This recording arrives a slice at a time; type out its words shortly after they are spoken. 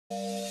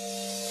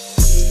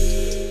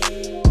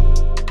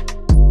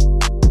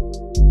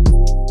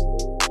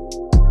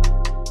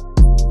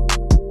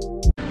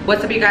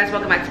What's up, you guys?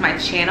 Welcome back to my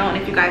channel,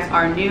 and if you guys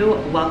are new,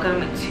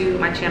 welcome to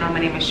my channel. My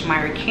name is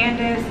Shamira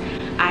Candace.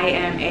 I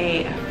am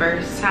a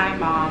first-time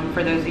mom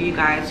for those of you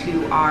guys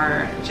who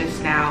are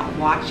just now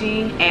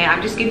watching, and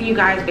I'm just giving you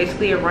guys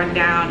basically a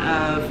rundown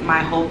of my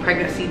whole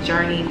pregnancy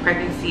journey,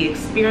 pregnancy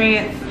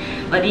experience,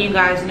 letting you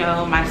guys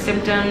know my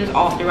symptoms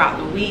all throughout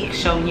the week,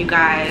 showing you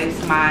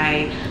guys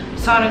my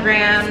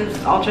sonograms,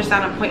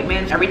 ultrasound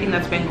appointments, everything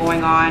that's been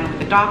going on with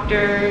the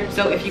doctor.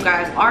 So if you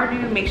guys are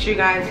new, make sure you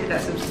guys hit that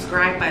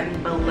subscribe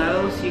button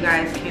below so you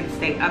guys can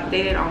stay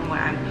updated on what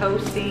I'm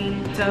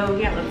posting. So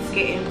yeah, let's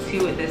get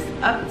into this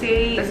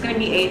update. It's going to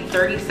be a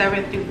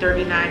 37 through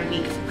 39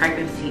 week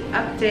pregnancy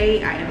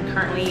update. I am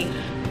currently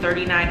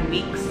 39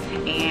 weeks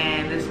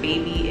and this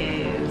baby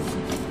is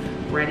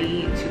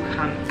ready to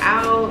come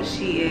out.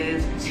 She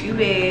is too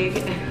big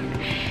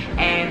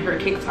and her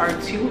kicks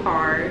are too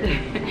hard.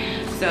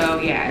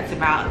 So yeah, it's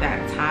about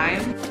that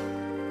time.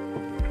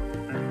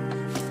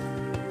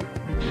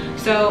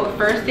 So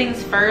first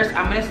things first,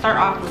 I'm gonna start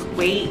off with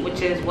weight,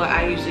 which is what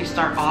I usually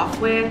start off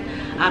with.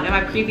 In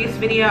my previous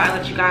video, I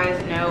let you guys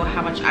know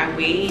how much I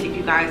weighed. If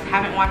you guys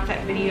haven't watched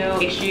that video,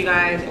 make sure you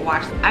guys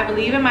watch it. I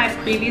believe in my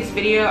previous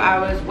video, I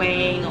was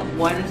weighing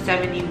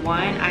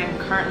 171. I'm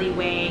currently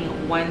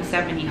weighing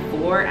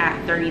 174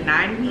 at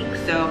 39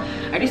 weeks. So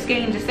I just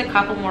gained just a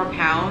couple more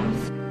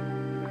pounds.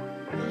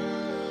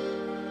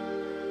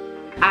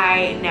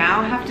 I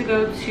now have to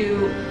go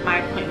to my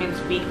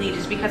appointments weekly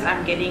just because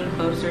I'm getting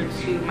closer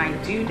to my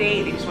due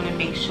date. They just want to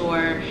make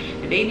sure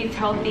the baby's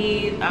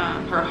healthy,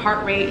 her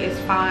heart rate is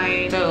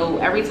fine. So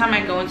every time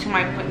I go into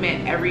my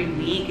appointment every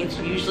week, it's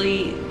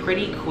usually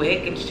pretty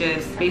quick. It's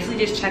just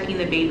basically just checking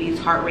the baby's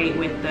heart rate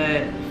with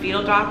the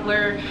fetal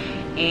Doppler,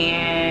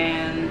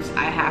 and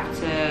they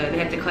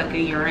have to collect a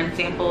urine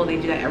sample. They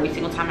do that every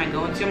single time I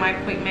go into my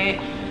appointment.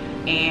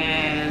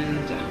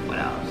 And what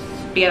else?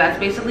 But yeah, that's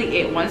basically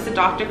it. Once the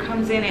doctor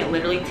comes in, it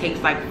literally takes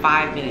like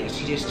 5 minutes.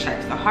 She just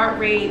checks the heart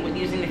rate with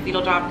using the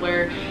fetal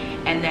Doppler,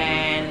 and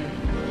then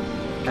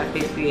that's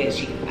basically it.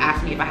 She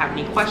asks me if I have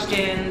any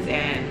questions,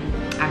 and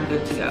I'm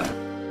good to go.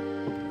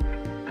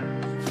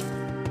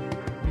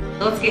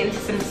 Let's get into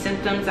some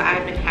symptoms that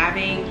I've been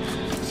having.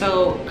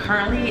 So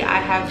currently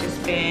I have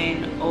just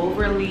been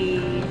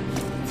overly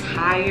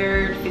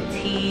tired,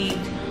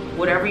 fatigued,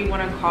 whatever you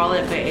want to call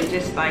it, but it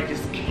just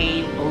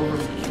came over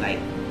me. Like,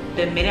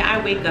 the minute I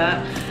wake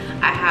up,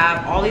 I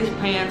have all these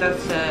plans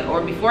as to,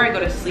 or before I go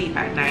to sleep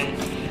at night,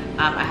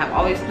 I have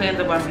all these plans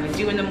of what I'm going to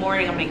do in the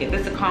morning. I'm going to get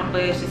this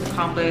accomplished,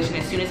 and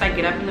as soon as I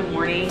get up in the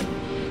morning,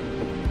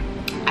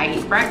 I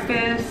eat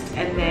breakfast,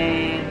 and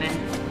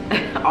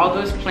then all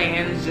those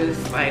plans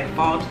just like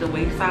fall to the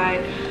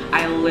wayside.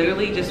 I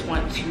literally just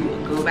want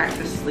to go back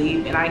to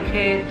sleep, and I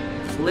could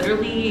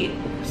literally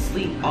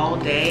sleep all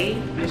day.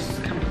 I'm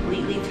just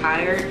completely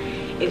tired.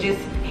 It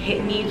just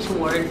hit me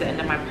towards the end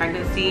of my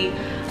pregnancy.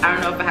 I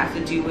don't know if it has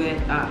to do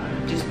with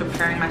just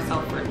preparing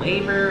myself for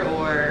labor,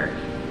 or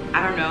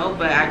I don't know,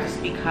 but I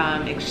just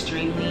become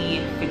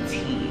extremely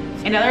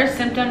fatigued. Another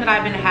symptom that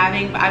I've been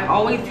having, I've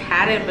always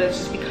had it, but it's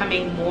just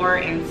becoming more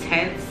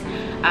intense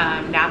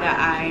now that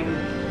I'm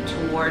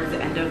towards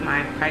the end of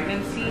my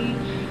pregnancy.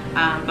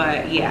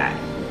 But yeah,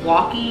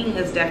 walking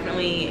is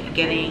definitely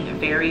getting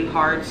very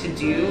hard to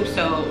do.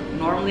 So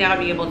normally I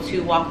would be able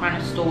to walk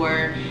around a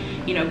store,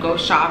 you know, go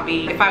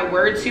shopping. If I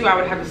were to, I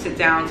would have to sit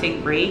down,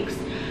 take breaks,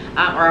 or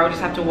I would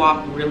just have to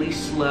walk really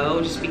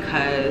slow just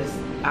because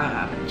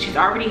she's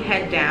already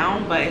head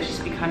down, but it's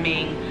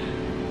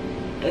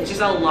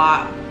just a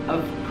lot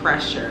of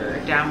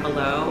pressure down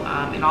below.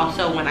 And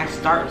also when I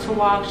start to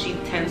walk, she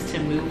tends to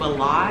move a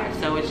lot.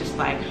 So it's just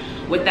like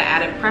with the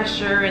added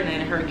pressure and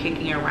then her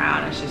kicking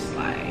around, it's just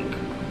like,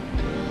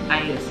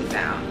 I need to sit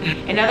down.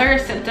 Another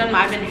symptom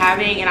I've been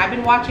having, and I've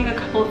been watching a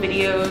couple of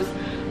videos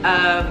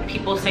of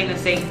people saying the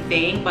same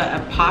thing, but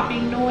a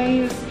popping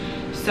noise.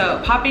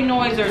 So popping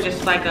noise are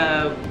just like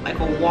a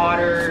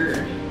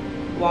water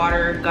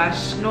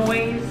gush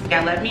noise.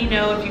 Yeah, let me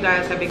know if you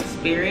guys have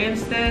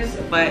experienced this.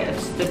 But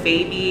it's the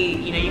baby,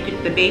 you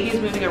know, the baby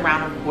is moving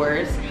around, of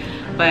course,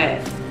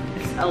 but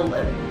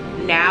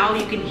now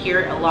you can hear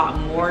it a lot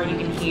more. You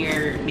can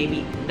hear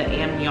maybe the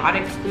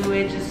amniotic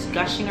fluid just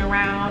gushing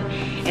around,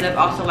 and it's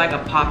also like a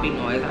popping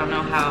noise. I don't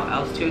know how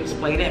else to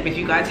explain it, but if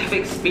you guys have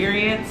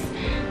experienced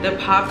the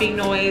popping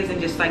noise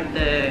and just like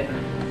the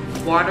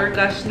water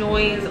gush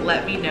noise,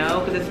 let me know,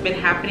 because it's been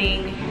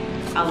happening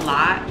a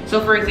lot. So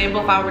for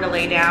example, if I were to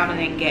lay down and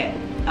then get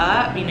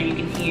up, you know, you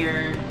can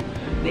hear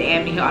the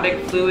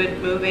amniotic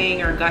fluid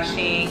moving or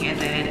gushing, and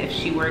then if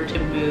she were to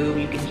move,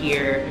 you can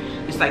hear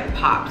just like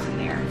pops in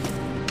there.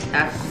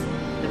 That's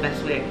the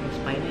best way I can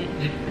explain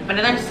it.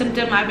 Another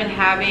symptom I've been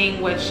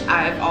having, which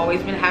I've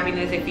always been having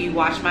this, if you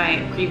watch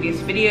my previous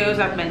videos,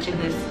 I've mentioned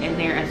this in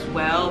there as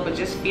well, but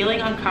just feeling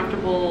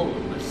uncomfortable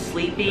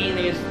sleeping.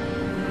 There's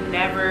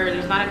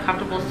not a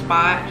comfortable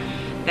spot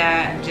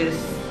that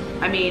just,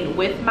 I mean,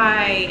 with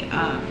my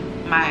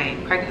my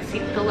pregnancy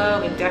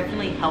pillow, it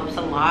definitely helps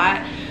a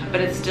lot, but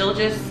it's still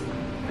just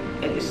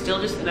it's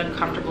still just an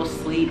uncomfortable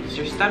sleep because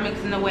your stomach's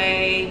in the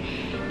way.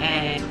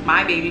 And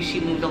my baby, she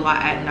moved a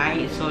lot at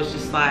night, so it's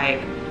just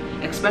like,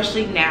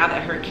 especially now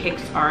that her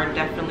kicks are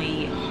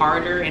definitely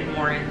harder and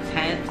more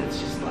intense, it's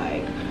just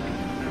like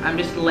I'm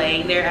just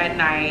laying there at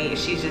night,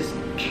 she's just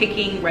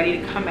kicking,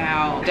 ready to come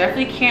out.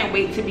 Definitely can't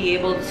wait to be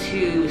able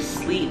to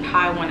sleep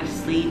how I want to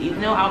sleep,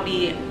 even though I'll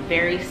be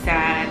very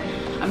sad.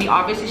 I mean,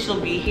 obviously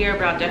she'll be here,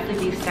 but I'll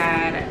definitely be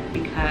sad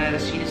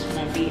because she just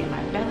won't be in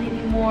my belly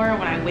anymore.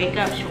 When I wake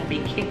up, she won't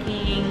be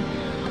kicking.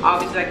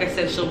 Obviously, like I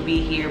said, she'll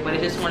be here, but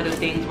it's just one of those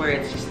things where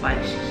it's just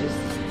like she's just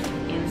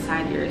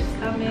inside your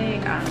stomach. I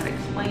don't know how to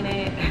explain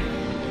it.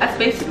 That's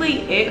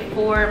basically it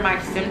for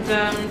my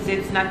symptoms.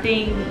 It's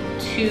nothing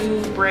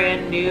too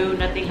brand new.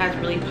 Nothing has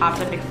really popped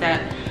up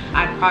except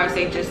I'd probably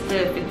say just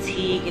the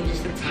fatigue and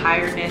just the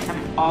tiredness.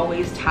 I'm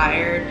always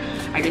tired.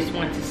 I just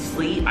want to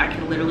sleep. I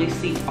can literally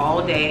sleep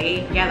all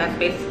day. Yeah, that's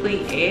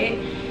basically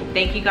it.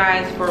 Thank you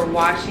guys for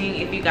watching.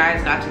 If you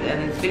guys got to the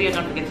end of this video,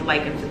 don't forget to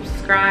like and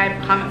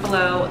subscribe. Comment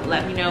below.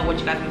 Let me know what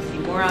you guys want to see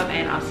more of,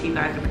 and I'll see you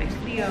guys in the next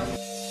video.